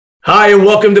Hi, and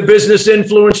welcome to Business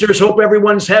Influencers. Hope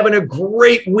everyone's having a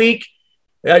great week.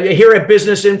 Here at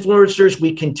Business Influencers,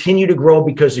 we continue to grow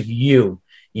because of you.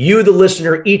 You, the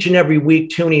listener, each and every week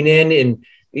tuning in and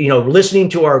listening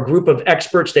to our group of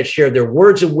experts that share their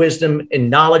words of wisdom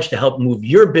and knowledge to help move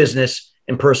your business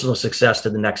and personal success to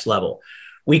the next level.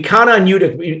 We count on you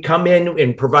to come in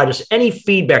and provide us any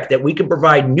feedback that we can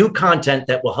provide new content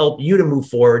that will help you to move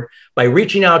forward by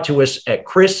reaching out to us at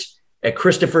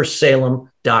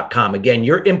Christophersalem.com. Again,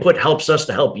 your input helps us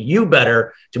to help you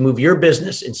better to move your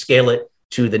business and scale it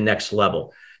to the next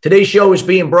level. Today's show is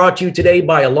being brought to you today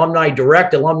by Alumni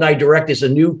Direct. Alumni Direct is a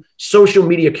new social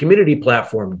media community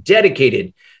platform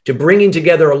dedicated to bringing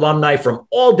together alumni from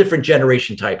all different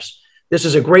generation types. This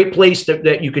is a great place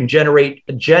that you can generate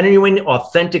genuine,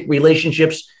 authentic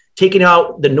relationships, taking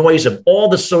out the noise of all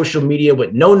the social media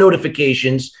with no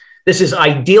notifications. This is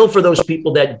ideal for those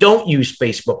people that don't use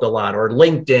Facebook a lot or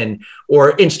LinkedIn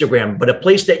or Instagram, but a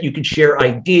place that you can share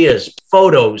ideas,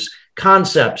 photos,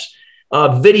 concepts,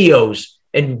 videos,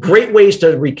 and great ways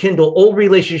to rekindle old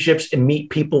relationships and meet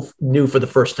people new for the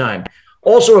first time.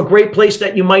 Also, a great place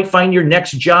that you might find your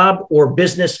next job or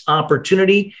business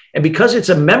opportunity. And because it's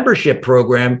a membership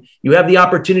program, you have the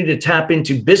opportunity to tap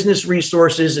into business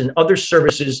resources and other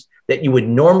services that you would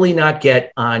normally not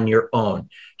get on your own.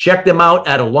 Check them out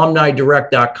at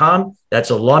alumnidirect.com. That's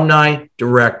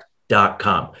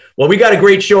alumnidirect.com. Well, we got a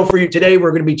great show for you today.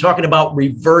 We're going to be talking about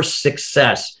reverse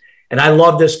success. And I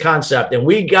love this concept. And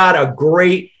we got a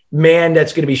great man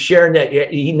that's going to be sharing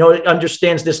that. He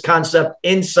understands this concept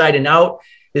inside and out.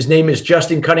 His name is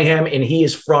Justin Cunningham, and he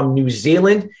is from New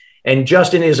Zealand. And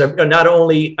Justin is not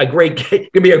only going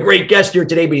to be a great guest here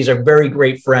today, but he's a very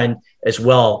great friend as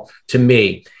well to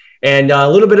me. And a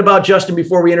little bit about Justin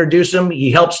before we introduce him.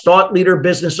 He helps thought leader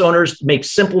business owners make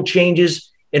simple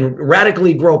changes and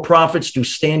radically grow profits through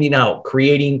standing out,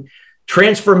 creating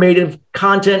transformative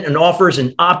content and offers,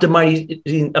 and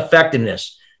optimizing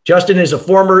effectiveness. Justin is a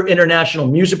former international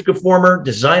music performer,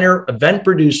 designer, event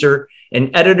producer,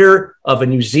 and editor of a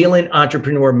New Zealand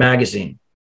entrepreneur magazine.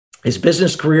 His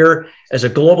business career as a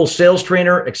global sales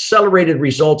trainer, accelerated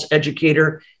results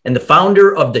educator, and the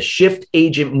founder of the Shift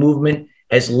Agent movement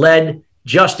has led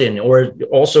Justin, or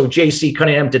also JC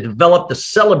Cunningham, to develop the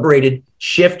celebrated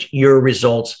Shift Your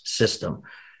Results system.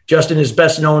 Justin is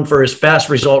best known for his fast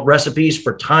result recipes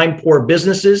for time-poor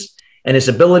businesses and his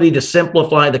ability to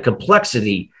simplify the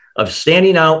complexity of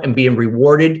standing out and being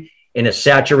rewarded in a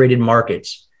saturated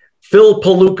markets. Phil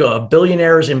Paluca of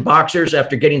Billionaires and Boxers,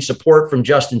 after getting support from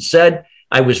Justin, said,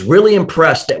 "I was really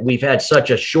impressed that we've had such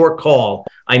a short call.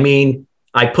 I mean,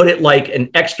 I put it like an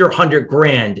extra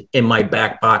 $100,000 in my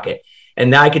back pocket."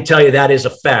 And I can tell you that is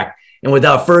a fact. And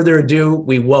without further ado,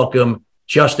 we welcome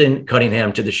Justin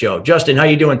Cunningham to the show. Justin, how are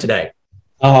you doing today?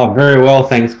 Oh, very well.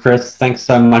 Thanks, Chris. Thanks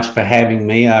so much for having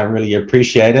me. I really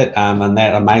appreciate it. And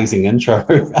that amazing intro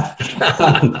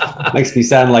makes me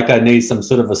sound like I need some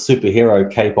sort of a superhero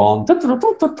cape on.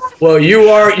 Well, you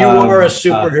are a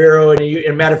superhero. And as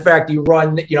a matter of fact, you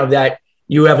run, that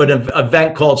you have an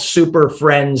event called Super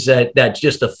Friends that's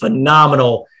just a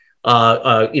phenomenal,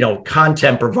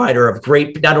 content provider of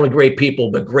not only great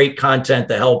people, but great content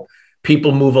to help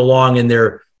people move along in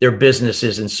their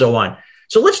businesses and so on.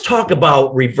 So let's talk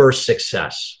about reverse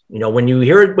success.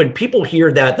 When people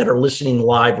hear that are listening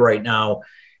live right now,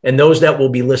 and those that will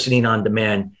be listening on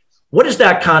demand, what does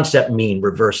that concept mean,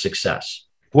 reverse success?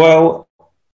 Well,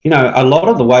 a lot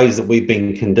of the ways that we've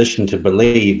been conditioned to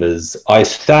believe is I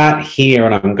start here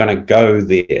and I'm going to go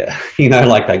there.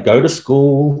 Like I go to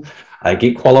school, I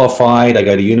get qualified, I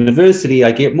go to university,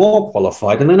 I get more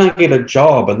qualified, and then I get a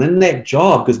job, and then that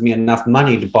job gives me enough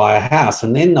money to buy a house,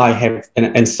 and then I have,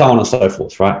 and so on and so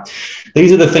forth, right?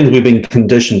 These are the things we've been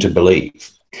conditioned to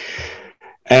believe.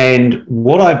 And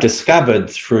what I've discovered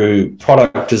through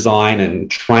product design and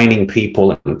training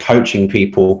people and coaching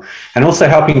people, and also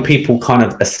helping people kind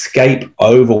of escape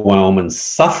overwhelm and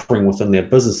suffering within their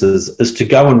businesses, is to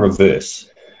go in reverse,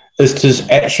 is to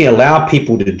actually allow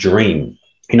people to dream.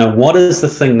 What is the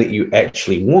thing that you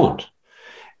actually want?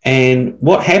 And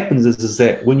what happens is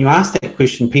that when you ask that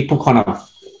question, people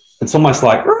it's almost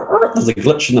like there's a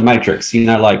glitch in the matrix,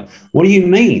 like, what do you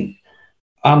mean?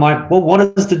 I'm like, well, what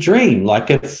is the dream? Like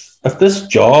if this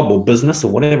job or business or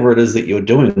whatever it is that you're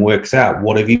doing works out,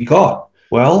 what have you got?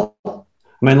 Well,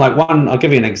 I'll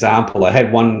give you an example. I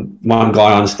had one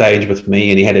guy on stage with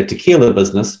me, and he had a tequila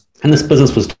business, and this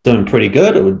business was doing pretty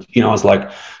good. I was like,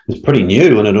 it was pretty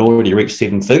new and it already reached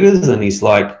 7 figures. And he's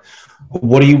like,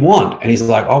 what do you want? And he's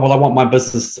like, oh, well, I want my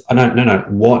business. No.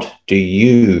 What do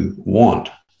you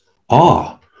want?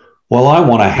 Oh, Well, I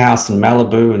want a house in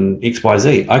Malibu and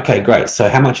XYZ. Okay, great. So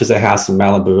how much is a house in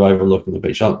Malibu overlooking the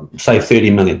beach? I'll say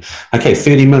 30 million. Okay,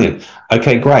 30 million.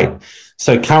 Okay, great.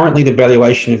 So currently the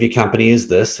valuation of your company is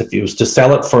this. If you was to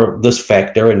sell it for this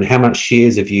factor, and how much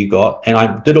shares have you got? And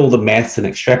I did all the maths and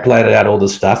extrapolated out all the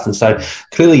stuff. And so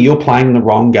clearly you're playing the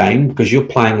wrong game because you're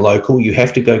playing local. You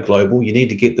have to go global. You need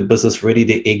to get the business ready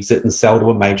to exit and sell to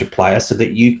a major player so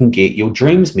that you can get your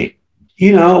dreams met.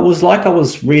 It was like I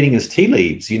was reading his tea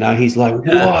leaves. He's like,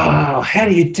 wow, how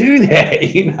do you do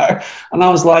that? And I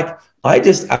was like, I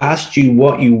just asked you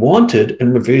what you wanted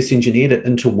and reverse engineered it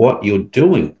into what you're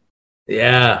doing.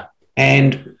 Yeah.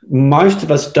 And most of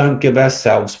us don't give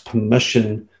ourselves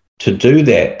permission to do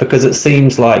that because it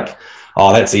seems like,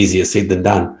 oh, that's easier said than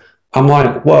done. I'm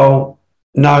like, well,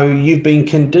 no, you've been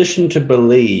conditioned to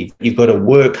believe you've got to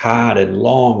work hard and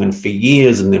long and for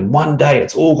years, and then one day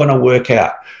it's all going to work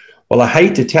out. Well, I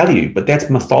hate to tell you, but that's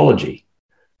mythology.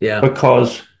 Yeah.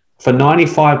 Because for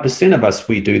 95% of us,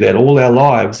 we do that all our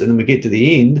lives, and then we get to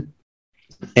the end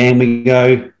and we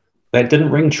go, that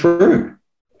didn't ring true.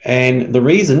 And the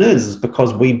reason is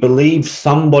because we believe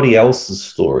somebody else's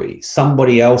story,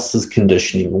 somebody else's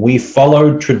conditioning. We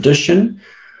follow tradition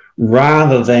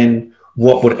rather than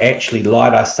what would actually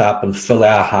light us up and fill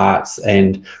our hearts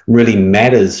and really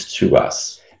matters to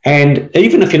us. And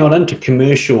even if you're not into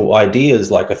commercial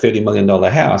ideas like a $30 million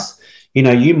house,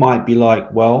 you might be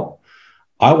like, well,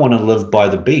 I want to live by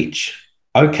the beach.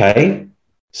 Okay,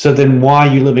 so then why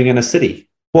are you living in a city?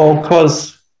 Well,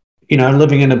 because,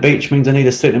 living in a beach means I need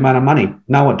a certain amount of money.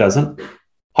 No, it doesn't.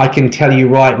 I can tell you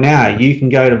right now, you can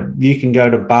go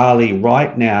to Bali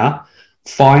right now,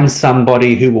 find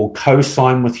somebody who will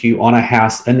co-sign with you on a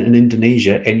house in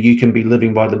Indonesia, and you can be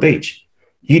living by the beach.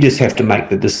 You just have to make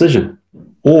the decision.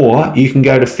 Or you can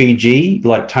go to Fiji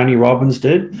like Tony Robbins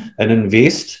did and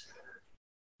invest,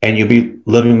 and you'll be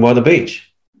living by the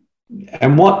beach.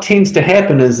 And what tends to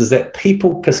happen is that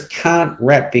people just can't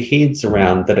wrap their heads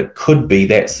around that it could be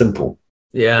that simple.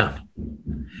 Yeah.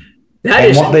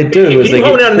 What they do is they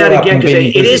hone on that again because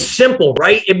it is simple,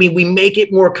 right? I mean, we make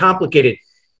it more complicated.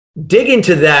 Dig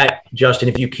into that, Justin,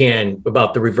 if you can,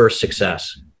 about the reverse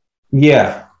success.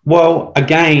 Yeah. Well,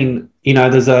 again,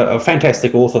 there's a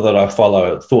fantastic author that I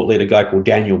follow, a thought leader guy called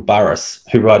Daniel Burrus,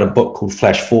 who wrote a book called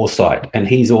Flash Foresight, and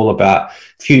he's all about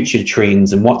future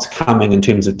trends and what's coming in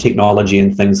terms of technology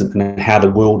and things and how the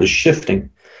world is shifting.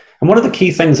 And one of the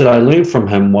key things that I learned from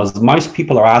him was most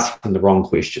people are asking the wrong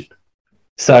question.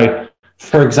 So,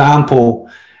 for example,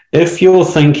 if you're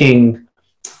thinking,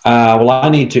 well, I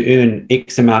need to earn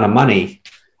X amount of money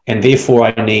and therefore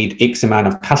I need X amount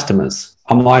of customers,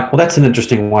 I'm like, well, that's an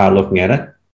interesting way of looking at it.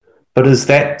 But is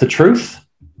that the truth?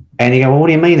 And you go, well, what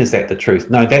do you mean, is that the truth?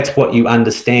 No, that's what you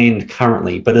understand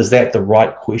currently, but is that the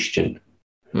right question?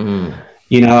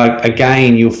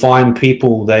 Again, you'll find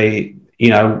people,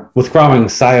 with growing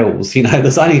sales,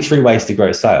 there's only three ways to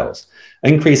grow sales: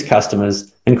 increase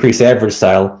customers, increase average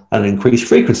sale, and increase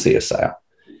frequency of sale.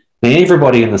 Now,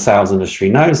 everybody in the sales industry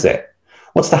knows that.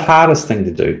 What's the hardest thing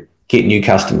to do? Get new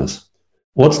customers.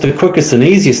 What's the quickest and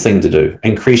easiest thing to do?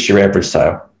 Increase your average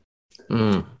sale.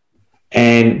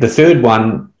 And the third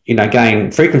one,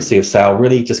 again, frequency of sale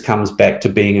really just comes back to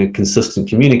being a consistent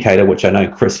communicator, which I know,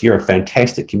 Chris, you're a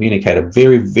fantastic communicator,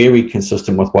 very, very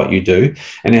consistent with what you do.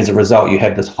 And as a result, you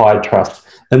have this high trust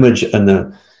image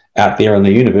out there in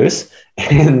the universe.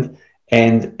 And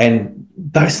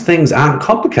those things aren't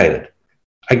complicated.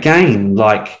 Again,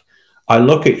 like I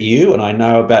look at you and I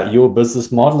know about your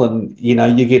business model, and,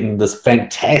 you're getting this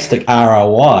fantastic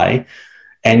ROI.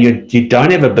 And you don't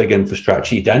have a big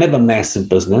infrastructure, you don't have a massive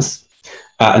business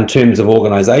in terms of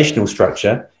organizational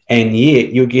structure, and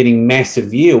yet you're getting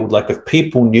massive yield. Like if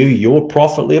people knew your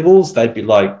profit levels, they'd be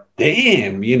like,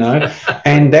 damn,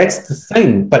 and that's the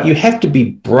thing. But you have to be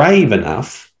brave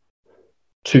enough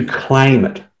to claim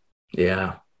it.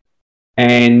 Yeah.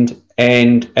 And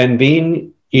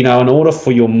then, in order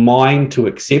for your mind to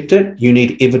accept it, you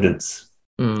need evidence.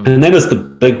 And that is the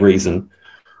big reason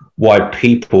why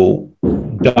people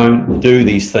don't do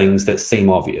these things that seem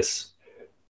obvious.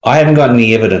 I haven't got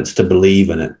any evidence to believe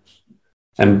in it.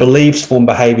 And beliefs form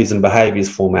behaviors and behaviors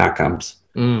form outcomes.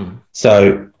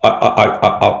 So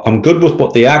I'm good with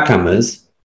what the outcome is,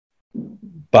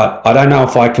 but I don't know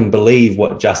if I can believe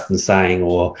what Justin's saying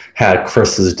or how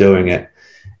Chris is doing it.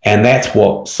 And that's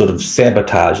what sort of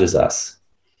sabotages us.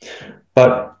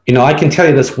 But, I can tell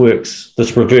you this works,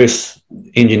 this reverse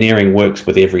engineering works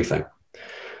with everything.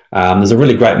 There's a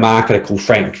really great marketer called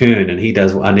Frank Kern, and he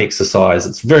does an exercise.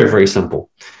 It's very, very simple.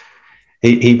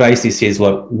 He basically says,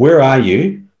 look, where are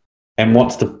you and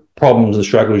what's the problems and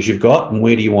struggles you've got and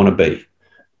where do you want to be?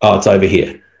 Oh, it's over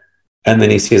here. And then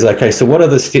he says, okay, so what are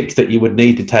the steps that you would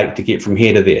need to take to get from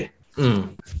here to there?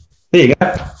 There you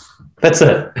go. That's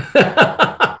it.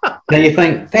 Now you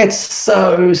think, that's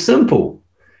so simple.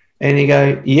 And you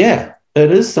go, yeah,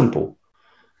 it is simple.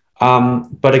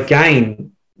 But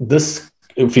again,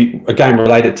 if you again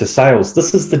relate it to sales,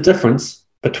 this is the difference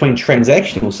between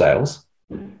transactional sales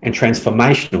and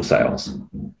transformational sales,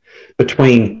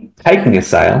 between taking a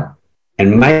sale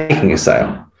and making a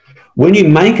sale. When you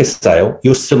make a sale,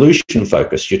 you're solution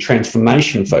focused, you're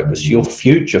transformation focused, you're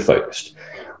future focused.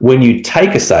 When you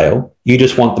take a sale, you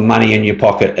just want the money in your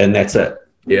pocket and that's it.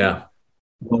 Yeah.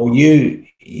 Well, you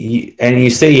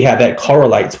see how that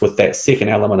correlates with that second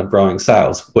element of growing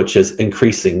sales, which is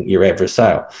increasing your average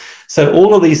sale. So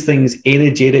all of these things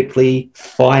energetically,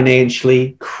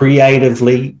 financially,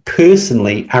 creatively,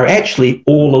 personally are actually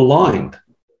all aligned.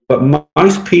 But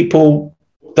most people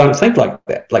don't think like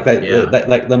that. Like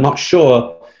they're not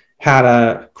sure how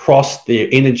to cross their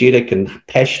energetic and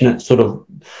passionate sort of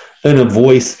inner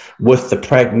voice with the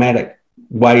pragmatic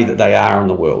way that they are in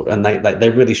the world, and they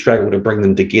really struggle to bring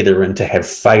them together and to have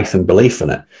faith and belief in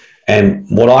it. And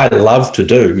what I love to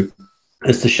do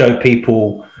is to show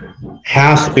people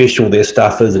how special their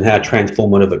stuff is and how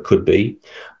transformative it could be,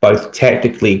 both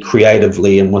tactically,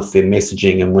 creatively, and with their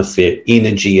messaging and with their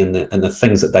energy and the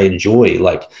things that they enjoy.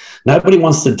 Like, nobody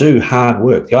wants to do hard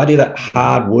work. The idea that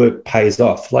hard work pays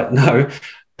off, like, no,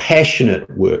 passionate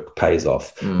work pays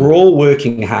off. We're all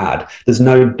working hard. There's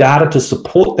no data to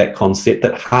support that concept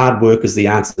that hard work is the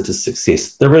answer to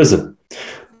success. There isn't.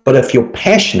 But if you're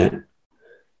passionate,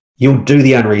 you'll do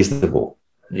the unreasonable.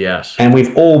 Yes. And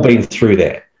we've all been through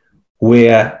that,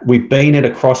 where we've been at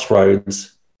a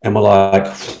crossroads and we're like,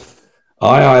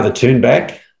 I either turn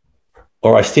back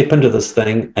or I step into this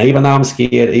thing, even though I'm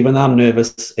scared, even though I'm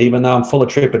nervous, even though I'm full of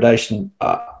trepidation,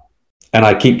 and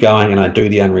I keep going and I do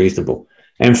the unreasonable.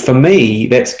 And for me,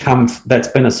 that's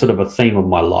been a sort of a theme of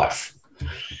my life.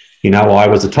 You know, I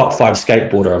was a top 5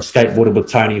 skateboarder. I've skateboarded with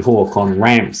Tony Hawk on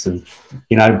ramps and,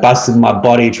 you know, busted my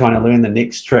body trying to learn the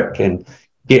next trick and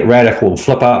get radical and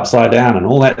flip upside down and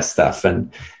all that stuff.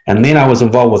 And then I was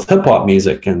involved with hip hop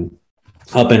music, and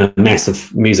I've been a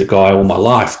massive music guy all my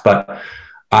life. But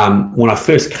when I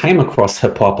first came across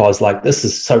hip hop, I was like, this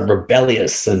is so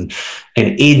rebellious and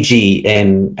edgy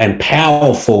and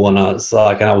powerful. And I was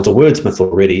like, and I was a wordsmith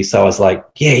already. So I was like,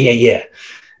 yeah.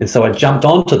 And so I jumped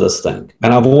onto this thing,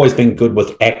 and I've always been good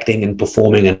with acting and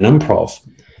performing and improv.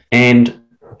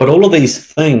 But all of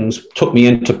these things took me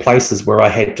into places where I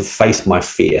had to face my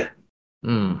fear.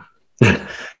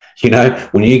 You know,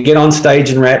 when you get on stage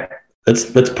and rap, it's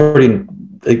pretty,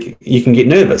 you can get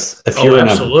nervous. If you're in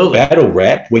a battle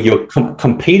rap where you're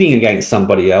competing against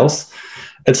somebody else,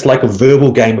 it's like a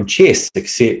verbal game of chess,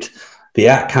 except the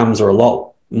outcomes are a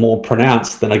lot more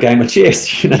pronounced than a game of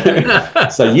chess, you know.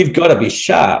 So you've got to be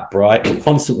sharp, right? And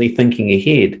constantly thinking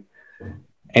ahead.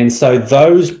 And so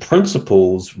those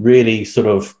principles really sort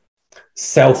of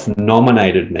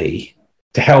self-nominated me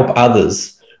to help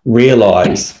others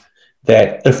realize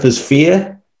that if there's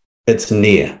fear, it's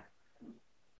near.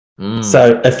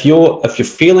 So if you're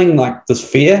feeling like there's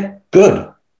fear,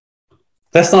 good.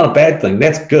 That's not a bad thing.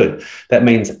 That's good. That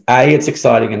means A, it's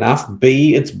exciting enough.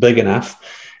 B, it's big enough.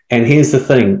 And here's the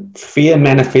thing, fear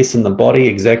manifests in the body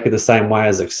exactly the same way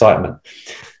as excitement.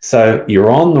 So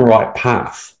you're on the right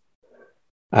path.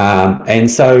 And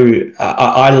so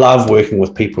I love working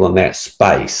with people in that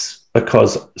space,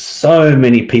 because so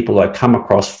many people I come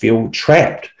across feel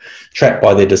trapped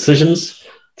by their decisions,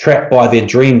 trapped by their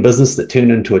dream business that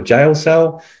turned into a jail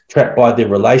cell, trapped by their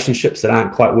relationships that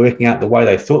aren't quite working out the way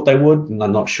they thought they would, and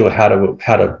I'm not sure how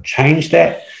to change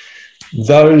that.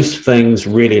 Those things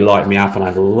really light me up, and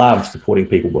I love supporting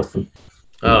people with them.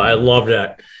 Oh, I love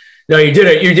that. No, you did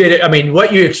it. You did it. I mean,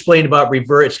 what you explained about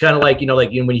reverse, it's kind of like,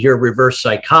 when you hear reverse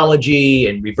psychology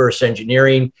and reverse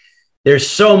engineering, there's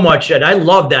so much, and I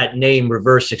love that name,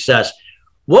 reverse success.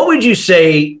 What would you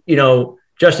say,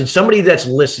 Justin, somebody that's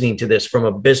listening to this from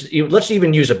a business, let's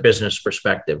even use a business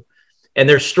perspective, and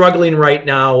they're struggling right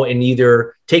now in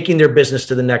either taking their business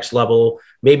to the next level,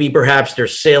 maybe perhaps their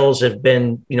sales have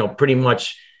been, pretty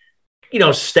much,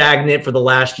 stagnant for the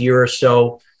last year or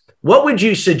so. What would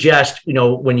you suggest,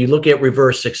 when you look at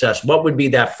reverse success, what would be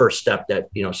that first step that,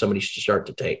 somebody should start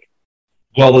to take?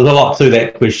 Well, there's a lot to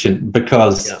that question,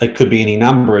 because it could be any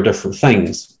number of different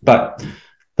things. But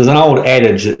there's an old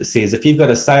adage that says, if you've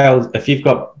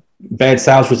got bad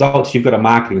sales results, you've got a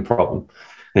marketing problem.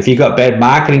 If you've got bad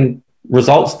marketing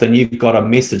results, then you've got a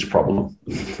message problem.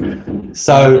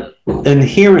 So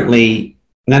inherently,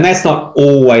 Now, that's not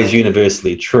always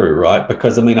universally true, right?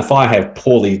 Because, I mean, if I have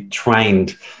poorly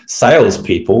trained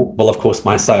salespeople, well, of course,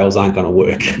 my sales aren't going to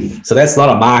work. So that's not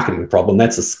a marketing problem.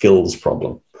 That's a skills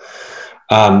problem.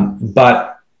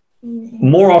 But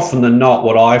more often than not,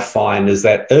 what I find is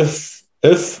that if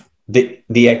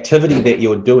the activity that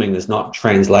you're doing is not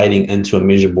translating into a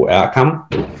measurable outcome,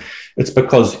 it's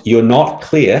because you're not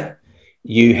clear,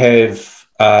 you're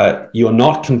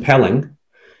not compelling,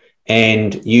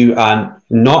 and you are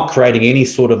not creating any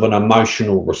sort of an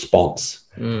emotional response.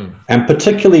 And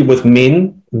particularly with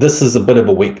men, this is a bit of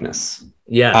a weakness.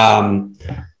 Yes.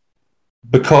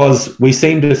 Because we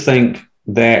seem to think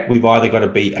that we've either got to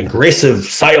be aggressive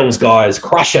sales guys,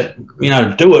 crush it,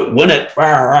 do it, win it,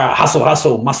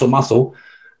 hustle, muscle,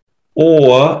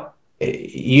 or,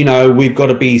 we've got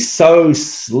to be so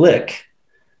slick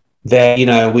that,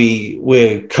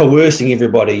 we're coercing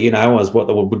everybody, as what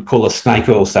they would call a snake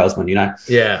oil salesman,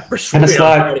 Yeah. And it's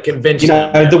like, to convince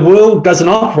the world doesn't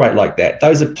operate like that.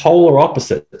 Those are polar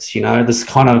opposites, this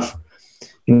kind of,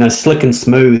 slick and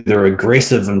smooth or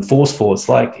aggressive and forceful. It's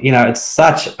like, it's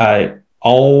such a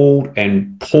old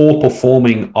and poor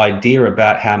performing idea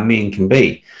about how men can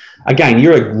be. Again,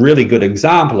 you're a really good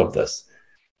example of this.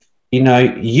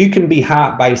 You can be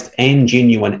heart-based and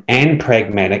genuine and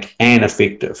pragmatic and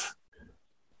effective.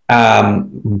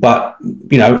 But,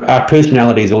 our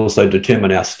personalities also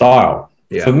determine our style.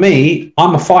 Yeah. For me,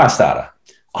 I'm a fire starter.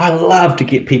 I love to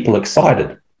get people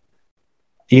excited,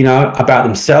 about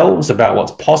themselves, about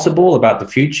what's possible, about the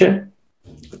future.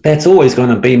 That's always going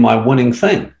to be my winning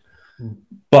thing.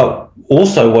 But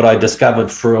also what I discovered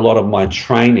through a lot of my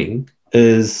training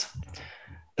is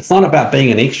it's not about being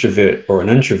an extrovert or an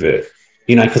introvert,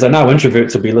 because I know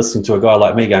introverts will be listening to a guy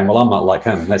like me going, well, I'm not like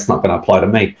him. That's not going to apply to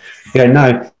me.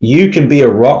 No, you can be a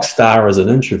rock star as an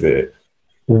introvert.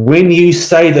 When you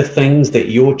say the things that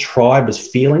your tribe is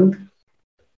feeling,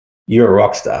 you're a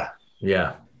rock star.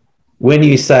 Yeah. When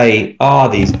you say,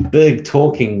 these big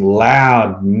talking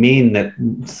loud men that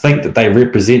think that they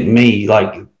represent me,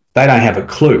 like they don't have a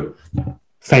clue.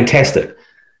 Fantastic.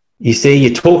 You see,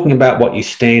 you're talking about what you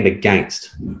stand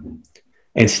against.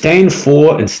 And stand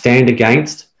for and stand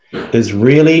against is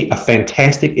really a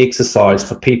fantastic exercise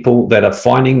for people that are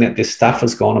finding that their stuff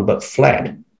has gone a bit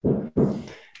flat.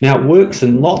 Now, it works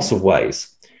in lots of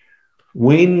ways.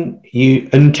 When you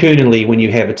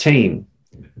have a team,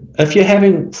 if you're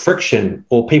having friction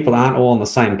or people aren't all on the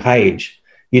same page,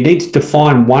 you need to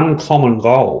define one common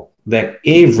goal that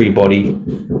everybody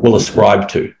will ascribe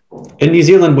to. In New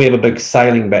Zealand, we have a big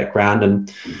sailing background,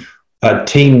 and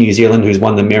Team New Zealand, who's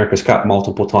won the America's Cup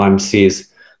multiple times,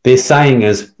 says their saying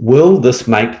is, will this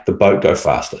make the boat go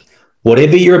faster?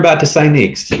 Whatever you're about to say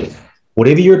next,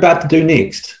 whatever you're about to do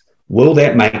next, will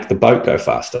that make the boat go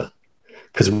faster?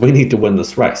 Because we need to win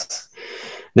this race.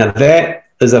 Now, that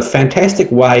is a fantastic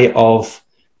way of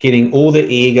getting all the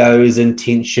egos and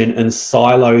tension and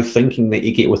silo thinking that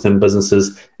you get within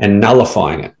businesses and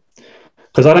nullifying it.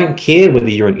 Because I don't care whether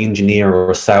you're an engineer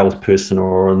or a salesperson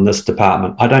or in this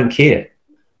department. I don't care.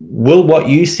 Will what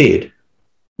you said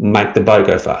make the boat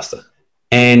go faster?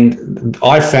 And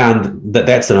I found that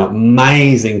that's an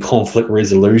amazing conflict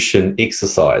resolution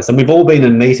exercise. And we've all been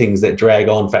in meetings that drag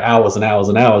on for hours and hours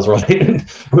and hours, right? And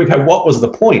we go, what was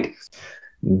the point?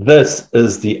 This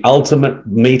is the ultimate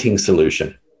meeting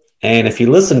solution. And if you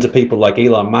listen to people like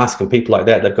Elon Musk and people like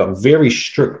that, they've got very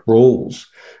strict rules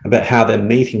about how their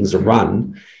meetings are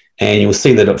run. And you'll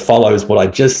see that it follows what I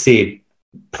just said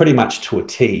pretty much to a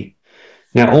T.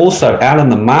 Now, also out in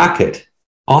the market,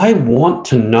 I want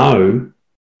to know,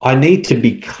 I need to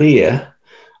be clear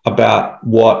about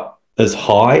what is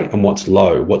high and what's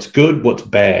low, what's good, what's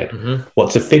bad,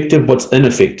 what's effective, what's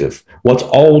ineffective, what's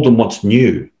old and what's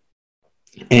new.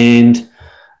 And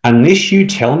unless you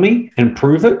tell me and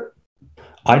prove it,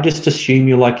 I just assume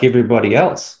you're like everybody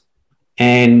else.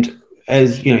 And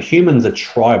as you know, humans are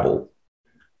tribal.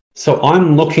 So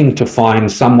I'm looking to find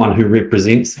someone who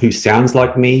represents, who sounds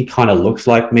like me, kind of looks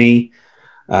like me,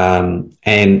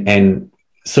 and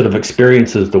sort of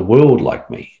experiences the world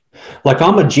like me. Like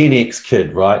I'm a Gen X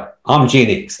kid, right? I'm Gen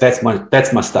X. That's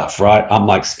my stuff, right? I'm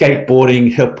like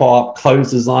skateboarding, hip hop, clothes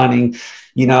designing.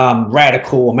 I'm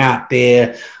radical. I'm out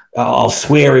there. I'll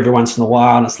swear every once in a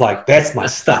while, and it's like that's my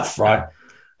stuff, right?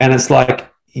 And it's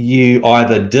like you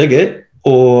either dig it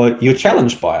or you're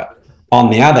challenged by it. On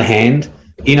the other hand,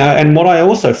 and what I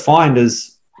also find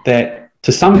is that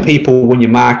to some people, when you're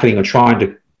marketing or trying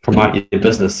to promote your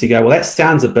business, you go, well, that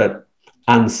sounds a bit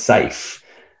unsafe.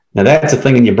 Now, that's a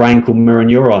thing in your brain called mirror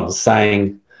neurons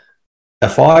saying,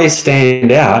 if I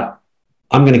stand out,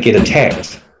 I'm going to get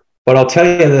attacked. But I'll tell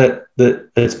you that that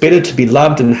it's better to be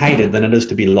loved and hated than it is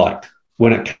to be liked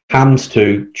when it comes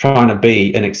to trying to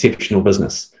be an exceptional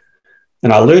business.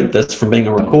 And I learned this from being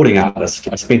a recording artist.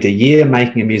 I spent a year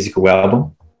making a musical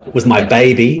album. It was my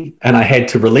baby, and I had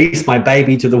to release my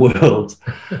baby to the world.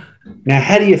 Now,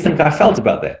 how do you think I felt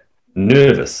about that?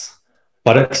 Nervous,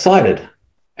 but excited.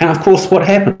 And of course, what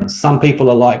happens? Some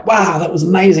people are like, wow, that was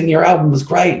amazing. Your album was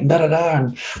great, and da-da-da,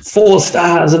 and 4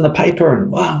 stars in the paper,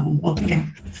 and wow, okay.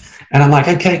 And I'm like,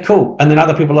 okay, cool. And then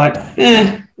other people are like,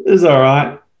 it's all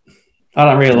right. I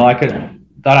don't really like it.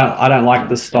 I don't like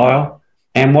this style.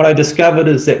 And what I discovered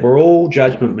is that we're all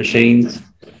judgment machines.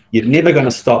 You're never going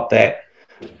to stop that.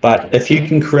 But if you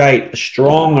can create a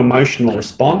strong emotional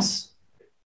response,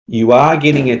 you are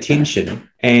getting attention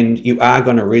and you are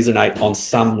going to resonate on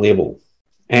some level.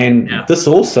 And this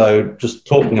also, just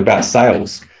talking about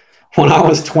sales, when I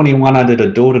was 21, I did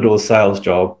a door-to-door sales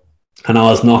job and I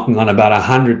was knocking on about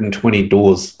 120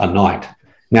 doors a night.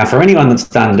 Now, for anyone that's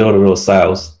done door-to-door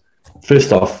sales,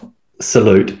 first off,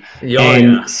 salute.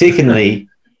 Secondly,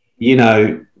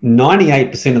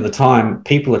 98% of the time,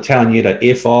 people are telling you to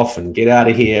F off and get out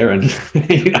of here and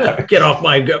get off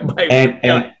my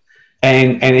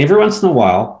and every once in a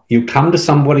while, you come to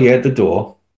somebody at the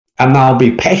door and they'll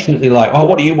be passionately like, oh,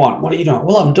 what do you want? What are you doing?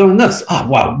 Well, I'm doing this. Oh,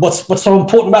 well, what's so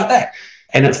important about that?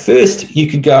 And at first you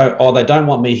could go, oh, they don't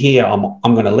want me here. I'm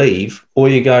going to leave. Or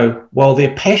you go, well,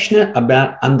 they're passionate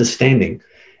about understanding.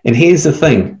 And here's the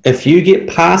thing. If you get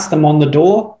past them on the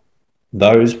door,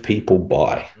 those people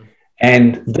buy.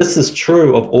 And this is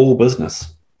true of all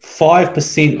business.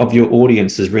 5% of your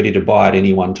audience is ready to buy at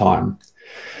any one time.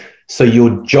 So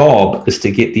your job is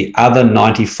to get the other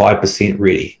 95%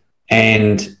 ready.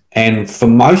 And for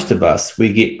most of us,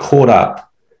 we get caught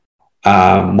up,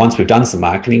 once we've done some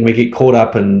marketing, we get caught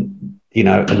up in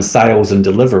sales and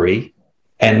delivery.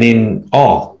 And then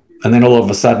all of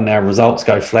a sudden our results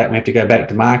go flat and we have to go back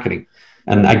to marketing.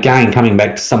 And again, coming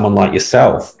back to someone like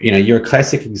yourself, you're a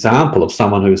classic example of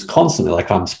someone who's constantly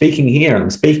like, I'm speaking here and I'm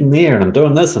speaking there and I'm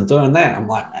doing this and doing that. I'm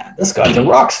like, man, this guy's a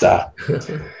rock star.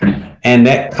 And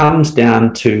that comes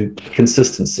down to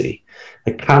consistency.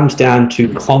 It comes down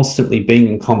to constantly being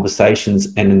in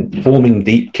conversations and forming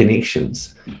deep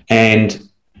connections. And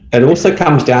it also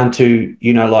comes down to,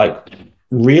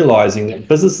 realizing that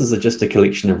businesses are just a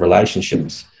collection of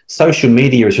relationships. Social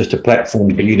media is just a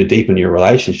platform for you to deepen your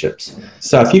relationships.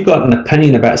 So if you've got an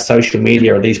opinion about social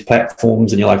media or these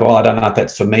platforms and you're like, oh, I don't know if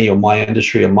that's for me or my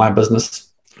industry or my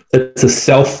business, it's a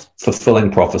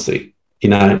self-fulfilling prophecy,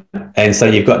 and so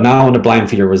you've got no one to blame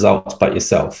for your results but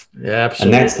yourself. Yeah,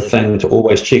 absolutely. And that's the thing to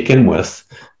always check in with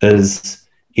is,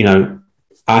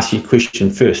 ask your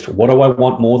question first. What do I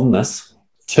want more than this?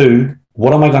 2,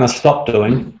 what am I going to stop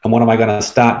doing? And what am I going to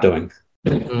start doing?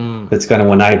 That's going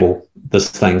to enable this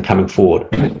thing coming forward.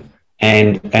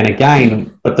 And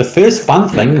again, but the first fun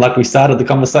thing, like we started the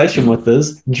conversation with,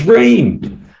 is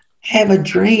dream. Have a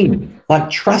dream. Like,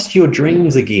 trust your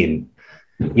dreams again.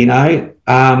 I've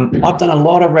done a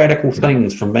lot of radical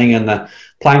things, from being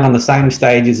playing on the same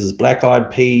stages as Black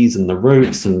Eyed Peas and The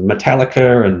Roots and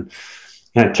Metallica,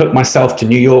 and took myself to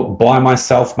New York by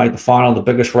myself, made the final of the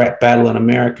biggest rap battle in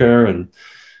America, and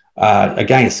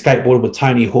again, skateboarded with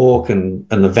Tony Hawk and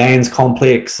the Vans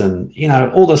Complex and,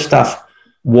 all this stuff.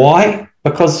 Why?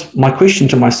 Because my question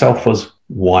to myself was,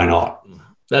 why not?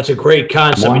 That's a great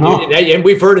concept. Why not? And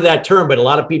we've heard of that term, but a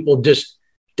lot of people just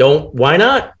don't. Why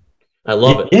not? I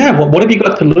love it. Yeah. Well, what have you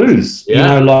got to lose?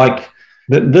 Yeah.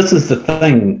 This is the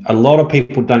thing. A lot of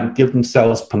people don't give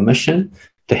themselves permission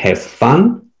to have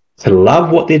fun, to love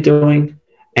what they're doing,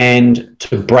 and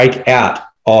to break out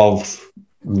of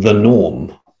the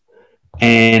norm.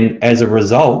 And as a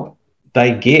result,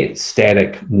 they get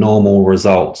static, normal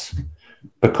results,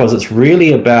 because it's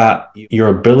really about your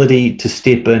ability to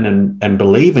step in and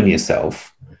believe in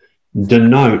yourself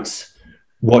denotes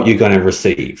what you're going to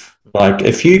receive. Like,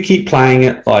 if you keep playing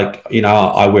it like,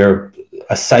 I wear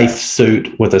a safe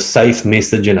suit with a safe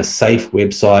message and a safe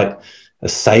website, a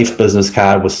safe business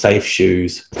card with safe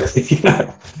shoes,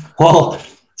 well,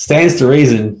 stands to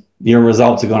reason your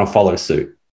results are going to follow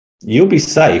suit. You'll be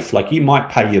safe. Like, you might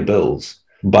pay your bills,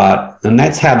 and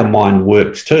that's how the mind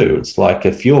works too. It's like,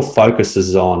 if your focus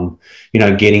is on,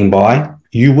 getting by,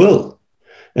 you will.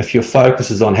 If your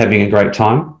focus is on having a great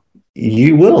time,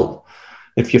 you will.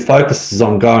 If your focus is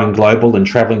on going global and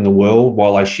traveling the world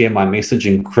while I share my message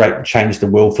and change the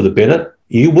world for the better,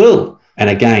 you will. And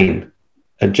again,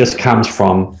 it just comes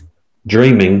from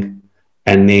dreaming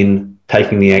and then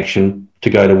taking the action to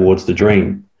go towards the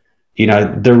dream.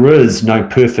 There is no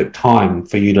perfect time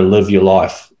for you to live your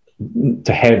life.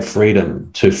 to have freedom,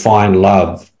 to find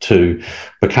love, to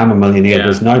become a millionaire. Yeah.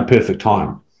 There's no perfect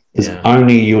time. It's Yeah.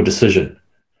 only your decision.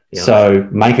 Yeah. So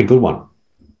make a good one.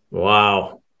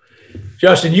 Wow.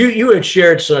 Justin, you had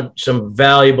shared some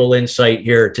valuable insight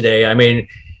here today. I mean,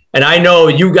 and I know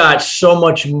you got so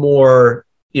much more,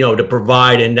 to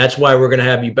provide, and that's why we're going to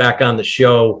have you back on the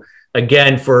show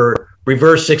again for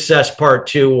Reverse Success Part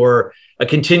 2, or a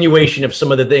continuation of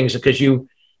some of the things, because you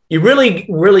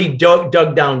really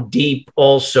dug down deep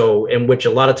also, in which a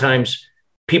lot of times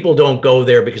people don't go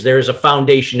there, because there is a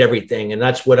foundation to everything. And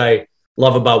that's what I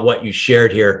love about what you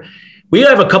shared here. We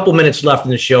have a couple minutes left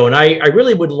in the show, and I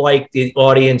really would like the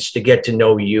audience to get to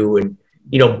know you and,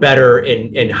 better,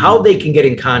 and how they can get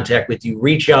in contact with you,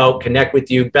 reach out, connect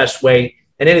with you, best way,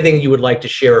 and anything you would like to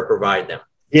share or provide them.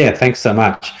 Yeah, thanks so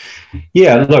much.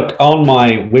 Yeah, look, on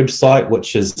my website,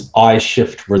 which is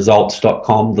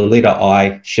ishiftresults.com, the letter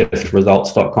I,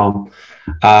 shiftresults.com,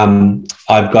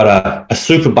 I've got a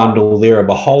super bundle there of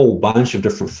a whole bunch of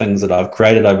different things that I've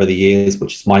created over the years,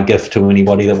 which is my gift to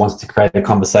anybody that wants to create a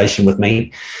conversation with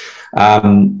me.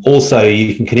 Also,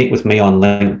 you can connect with me on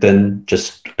LinkedIn.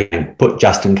 Just put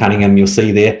Justin Cunningham, you'll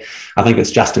see there. I think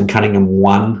it's Justin Cunningham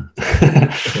 1.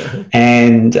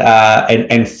 and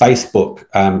Facebook,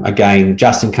 again,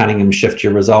 Justin Cunningham, Shift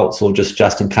Your Results, or just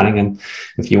Justin Cunningham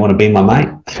if you want to be my mate.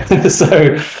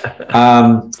 So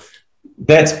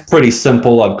that's pretty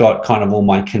simple. I've got kind of all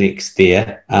my connects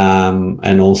there.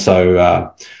 And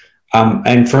also,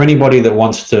 and for anybody that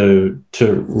wants to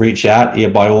reach out,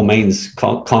 by all means,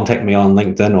 contact me on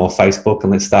LinkedIn or Facebook,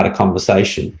 and let's start a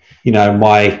conversation.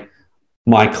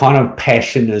 My kind of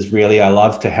passion is really, I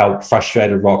love to help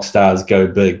frustrated rock stars go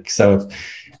big. So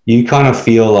if you kind of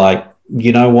feel like,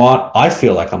 I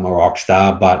feel like I'm a rock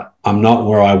star, but I'm not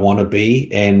where I want to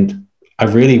be, and I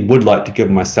really would like to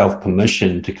give myself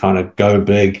permission to kind of go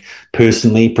big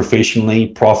personally, professionally,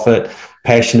 profit,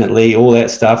 passionately, all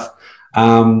that stuff.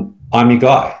 I'm your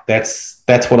guy. That's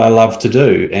what I love to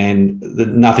do, and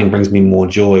nothing brings me more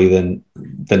joy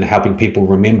than helping people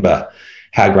remember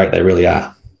how great they really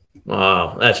are.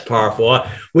 Wow, that's powerful.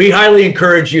 We highly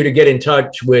encourage you to get in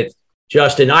touch with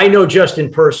Justin. I know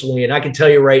Justin personally, and I can tell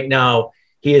you right now,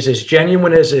 he is as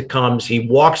genuine as it comes. He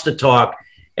walks the talk.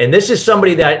 And this is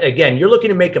somebody that, again, you're looking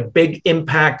to make a big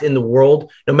impact in the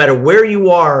world, no matter where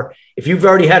you are. If you've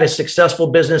already had a successful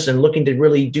business and looking to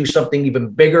really do something even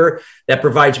bigger that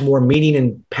provides more meaning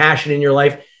and passion in your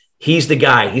life, he's the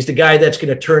guy. He's the guy that's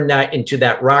going to turn that into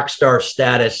that rock star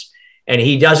status. And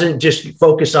he doesn't just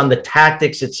focus on the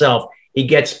tactics itself. He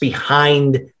gets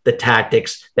behind the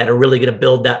tactics that are really going to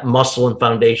build that muscle and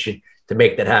foundation to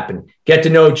make that happen. Get to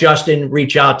know Justin,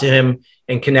 reach out to him,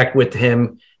 and connect with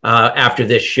him after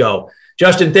this show.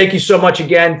 Justin, thank you so much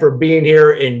again for being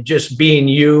here and just being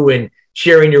you and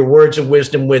sharing your words of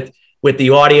wisdom with the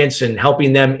audience and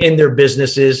helping them in their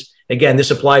businesses. Again,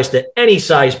 this applies to any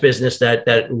size business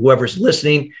that whoever's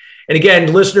listening. And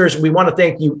again, listeners, we want to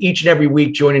thank you each and every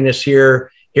week joining us here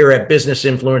at Business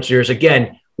Influencers.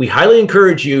 Again, we highly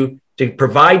encourage you to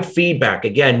provide feedback.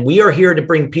 Again, we are here to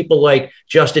bring people like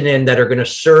Justin in that are going to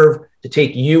serve to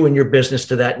take you and your business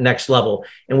to that next level.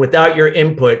 And without your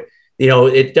input,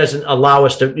 it doesn't allow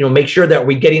us to, make sure that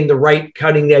we're getting the right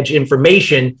cutting edge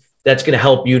information that's going to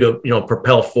help you to,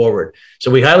 propel forward. So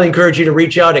we highly encourage you to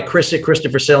reach out at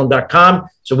Chris@ChristopherSalem.com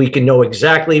so we can know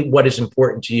exactly what is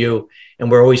important to you. And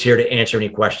we're always here to answer any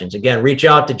questions. Again, reach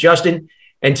out to Justin.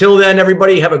 Until then,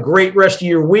 everybody, have a great rest of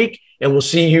your week, and we'll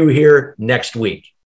see you here next week.